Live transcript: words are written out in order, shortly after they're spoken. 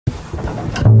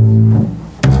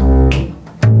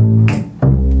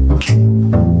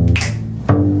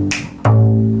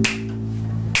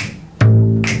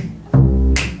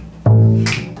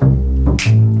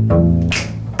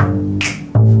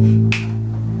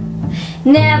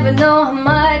Never know how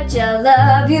much I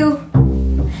love you,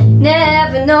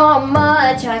 never know how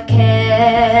much I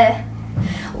care.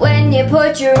 When you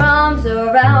put your arms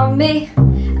around me,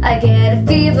 I get a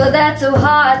fever that's so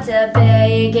hard to bear.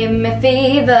 You give me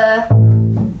fever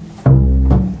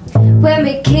when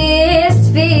we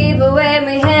kissed, fever when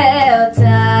we held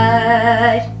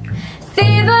tight,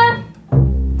 fever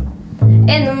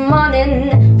in the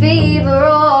morning, fever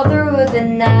all through the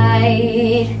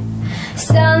night.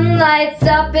 Sun lights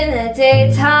up in the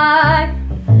daytime,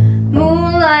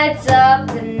 moon lights up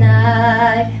the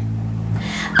night.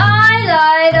 I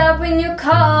light up when you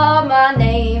call my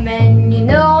name, and you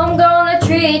know I'm gonna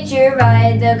treat you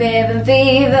right. They're giving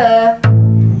fever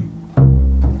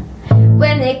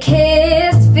when they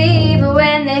kissed, fever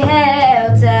when they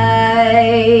held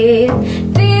tight,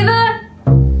 fever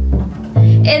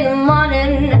in the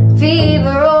morning,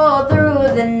 fever all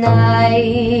through the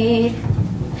night.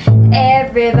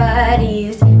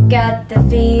 Everybody's got the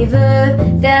fever,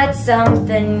 that's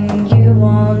something you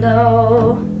all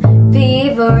know.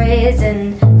 Fever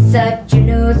isn't such a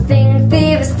new thing,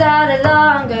 fever started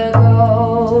long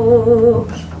ago.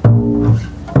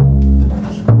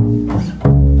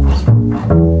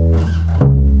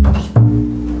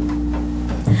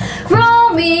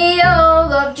 Romeo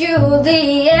loved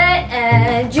Juliet,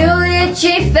 and Juliet,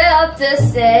 she felt the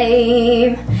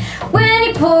same. When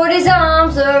he put his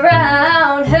arms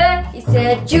around her, he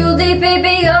said, Julie,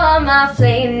 baby, you're my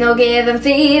flame. No giving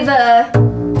fever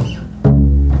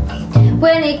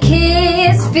when he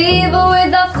kissed, fever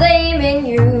with a flaming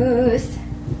youth.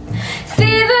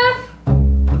 Fever,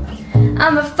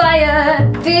 I'm a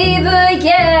fire, fever,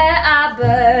 yeah, I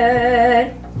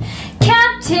burn.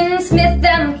 Captain Smith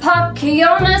and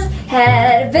Pocahontas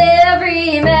had a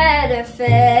very mad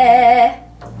affair.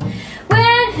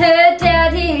 When her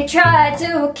daddy tried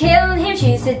to kill him,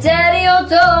 she said, Daddy, oh,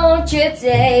 don't you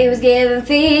dare. He was giving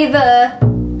fever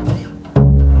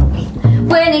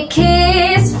when he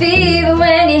kissed, fever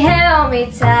when he held me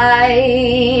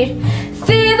tight,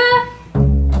 fever,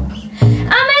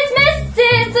 I'm his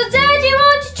missus, so Daddy,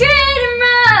 won't you treat him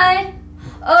right?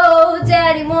 Oh,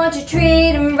 Daddy, won't you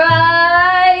treat him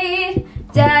right?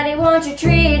 Daddy, won't you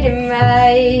treat him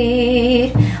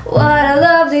right? What a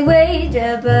lovely way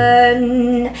to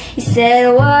burn. He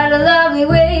said, what a lovely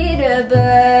way to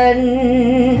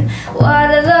burn.